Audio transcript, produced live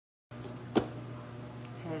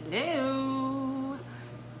Hello.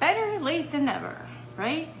 Better late than never,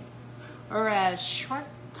 right? Or as Shrek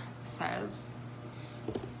says,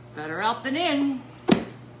 better out than in.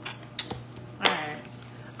 Alright,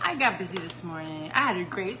 I got busy this morning. I had a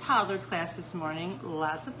great toddler class this morning.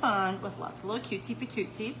 Lots of fun with lots of little cutesy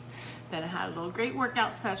patootsies. Then I had a little great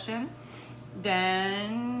workout session.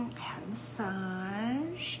 Then I had a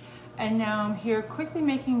massage. And now I'm here quickly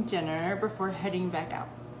making dinner before heading back out.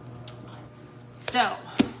 So,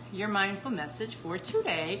 your mindful message for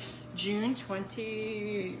today, June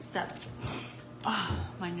 27th. Oh,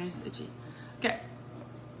 my nose is itchy. Okay.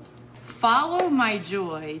 Follow my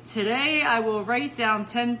joy. Today I will write down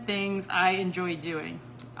 10 things I enjoy doing.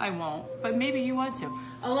 I won't, but maybe you want to.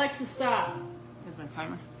 Alexa, stop. There's my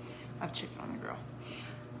timer. I've checked on the girl.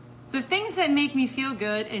 The things that make me feel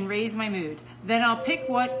good and raise my mood. Then I'll pick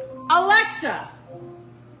what... Alexa!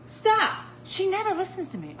 Stop! She never listens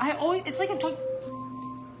to me. It's like I'm talking...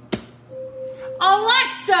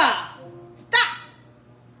 Alexa! Stop!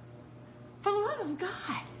 For the love of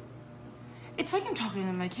God. It's like I'm talking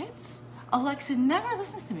to my kids. Alexa never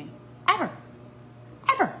listens to me. Ever.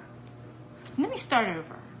 Ever. Let me start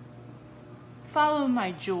over. Follow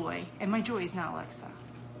my joy. And my joy is not Alexa.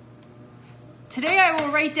 Today I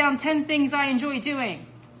will write down 10 things I enjoy doing.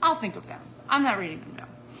 I'll think of them. I'm not writing them down.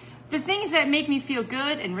 The things that make me feel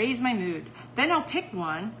good and raise my mood. Then I'll pick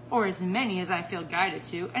one, or as many as I feel guided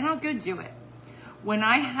to, and I'll go do it. When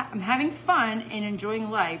I'm having fun and enjoying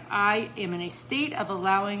life, I am in a state of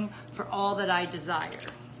allowing for all that I desire.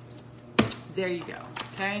 There you go,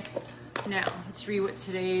 okay? Now, let's read what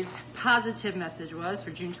today's positive message was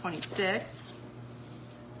for June 26th.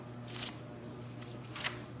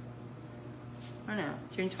 Oh no,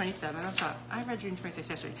 June 27th. I read June 26th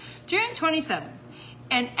yesterday. June 27th,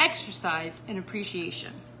 and exercise and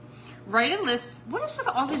appreciation. Write a list. What is with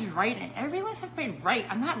all this writing? Everyone said write.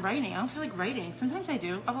 I'm not writing. I don't feel like writing. Sometimes I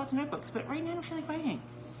do. I have lots of notebooks, but right now I don't feel like writing.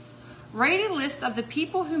 Write a list of the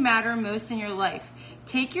people who matter most in your life.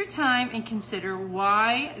 Take your time and consider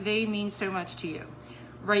why they mean so much to you.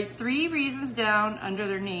 Write 3 reasons down under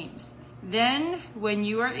their names. Then, when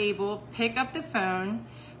you are able, pick up the phone.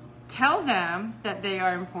 Tell them that they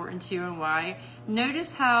are important to you and why.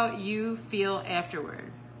 Notice how you feel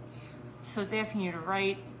afterward. So it's asking you to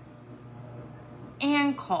write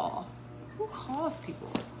and call. Who calls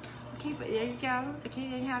people? Okay, but there you go. Okay,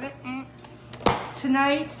 there you have it.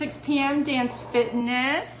 Tonight, 6 p.m., dance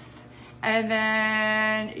fitness. And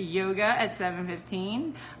then yoga at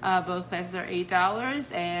 7:15. Both classes are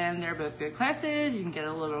 $8, and they're both good classes. You can get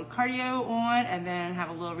a little cardio on, and then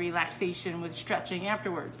have a little relaxation with stretching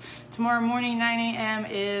afterwards. Tomorrow morning, 9 a.m.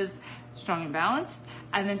 is Strong and Balanced.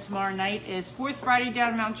 And then tomorrow night is 4th Friday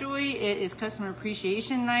down in Mount Joy. It is Customer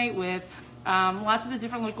Appreciation Night with lots of the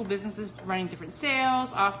different local businesses running different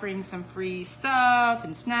sales, offering some free stuff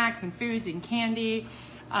and snacks and foods and candy.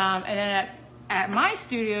 And then at my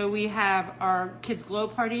studio, we have our Kids Glow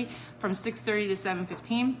Party from 6:30 to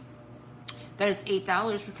 7:15. That is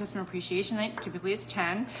 $8 for Customer Appreciation Night. Typically it's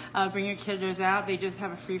 $10. Bring your kiddos out. They just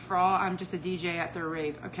have a free-for-all. I'm just a DJ at their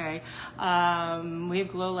rave, okay? We have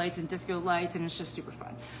glow lights and disco lights, and it's just super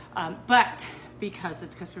fun. But because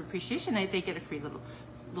it's Customer Appreciation Night, they get a free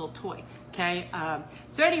little toy, okay?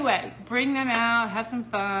 So anyway, bring them out, have some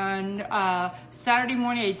fun. Saturday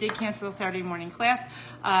morning, I did cancel Saturday morning class,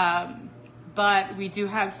 but we do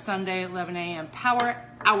have Sunday 11 a.m. Power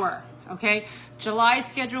Hour, okay? July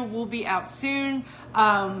schedule will be out soon.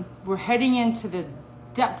 We're heading into the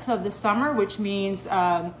depth of the summer, which means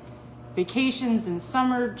vacations and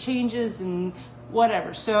summer changes and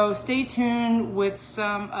whatever. So stay tuned with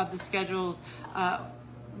some of the schedules.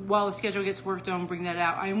 While the schedule gets worked on, bring that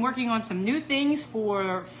out. I'm working on some new things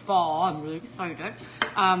for fall. I'm really excited.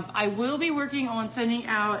 I will be working on sending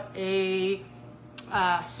out a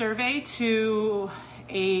survey to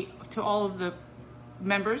all of the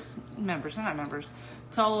members, they're not members,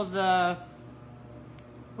 to all of the,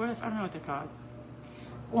 I don't know what they're called.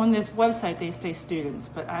 On this website, they say students,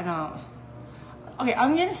 but I don't. Okay,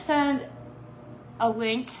 I'm going to send a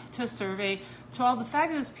link to a survey to all the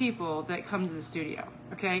fabulous people that come to the studio.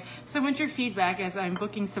 Okay, so I want your feedback as I'm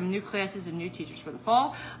booking some new classes and new teachers for the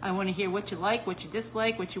fall. I want to hear what you like, what you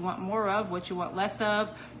dislike, what you want more of, what you want less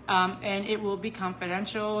of, and it will be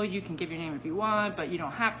confidential. You can give your name if you want, but you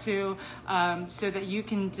don't have to, so that you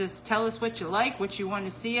can just tell us what you like, what you want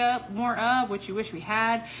to see more of, what you wish we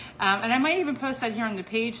had, and I might even post that here on the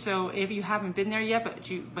page. So if you haven't been there yet,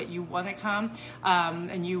 but you want to come,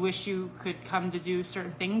 and you wish you could come to do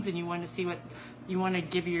certain things, and you want to see what you want to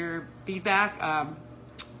give your feedback.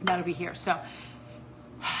 That'll be here. So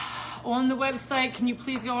on the website, can you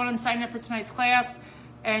please go on and sign up for tonight's class?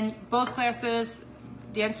 And both classes,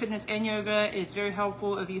 dance, fitness, and yoga, is very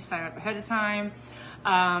helpful if you sign up ahead of time.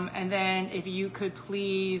 And then if you could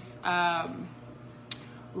please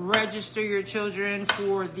register your children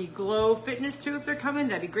for the Glow Fitness too if they're coming,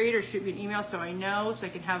 that'd be great. Or shoot me an email so I know, so I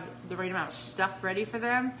can have the right amount of stuff ready for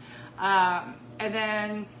them. And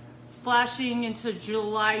then flashing into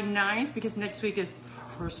July 9th, because next week is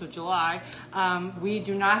 1st of July, we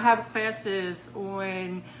do not have classes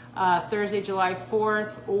on Thursday, July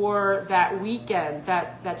 4th, or that weekend,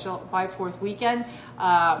 that July 4th weekend.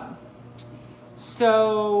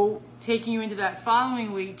 So taking you into that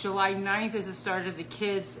following week, July 9th is the start of the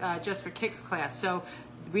kids Just for Kicks class. So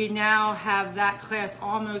we now have that class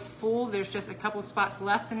almost full. There's just a couple spots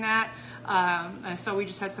left in that. And so we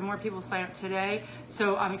just had some more people sign up today.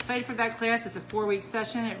 So I'm excited for that class. It's a 4-week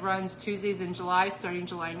session. It runs Tuesdays in July, starting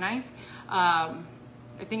July 9th.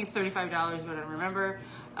 I think it's $35, but I don't remember.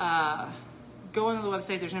 Go on the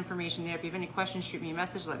website. There's information there. If you have any questions, shoot me a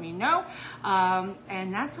message. Let me know.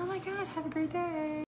 And that's all I got. Have a great day.